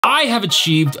I have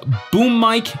achieved boom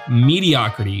mic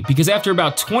mediocrity because after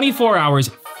about 24 hours,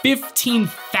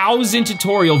 15,000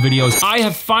 tutorial videos, I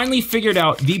have finally figured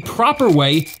out the proper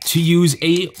way to use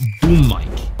a boom mic.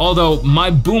 Although my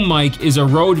boom mic is a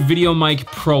Rode VideoMic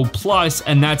Pro Plus,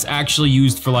 and that's actually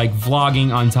used for like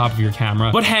vlogging on top of your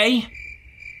camera. But hey,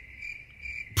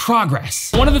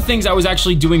 progress. One of the things I was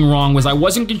actually doing wrong was I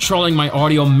wasn't controlling my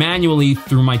audio manually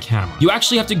through my camera. You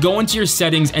actually have to go into your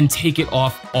settings and take it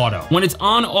off auto. When it's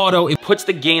on auto, it puts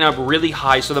the gain up really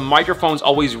high so the microphone's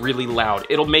always really loud.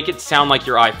 It'll make it sound like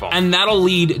your iPhone. And that'll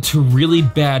lead to really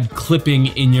bad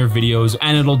clipping in your videos,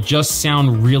 and it'll just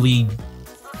sound really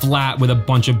flat with a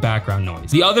bunch of background noise.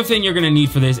 The other thing you're gonna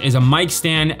need for this is a mic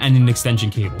stand and an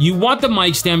extension cable. You want the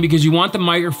mic stand because you want the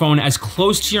microphone as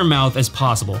close to your mouth as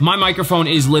possible. My microphone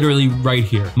is literally right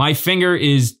here. My finger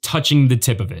is touching the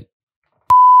tip of it.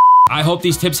 I hope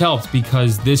these tips helped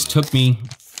because this took me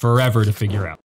forever to figure out.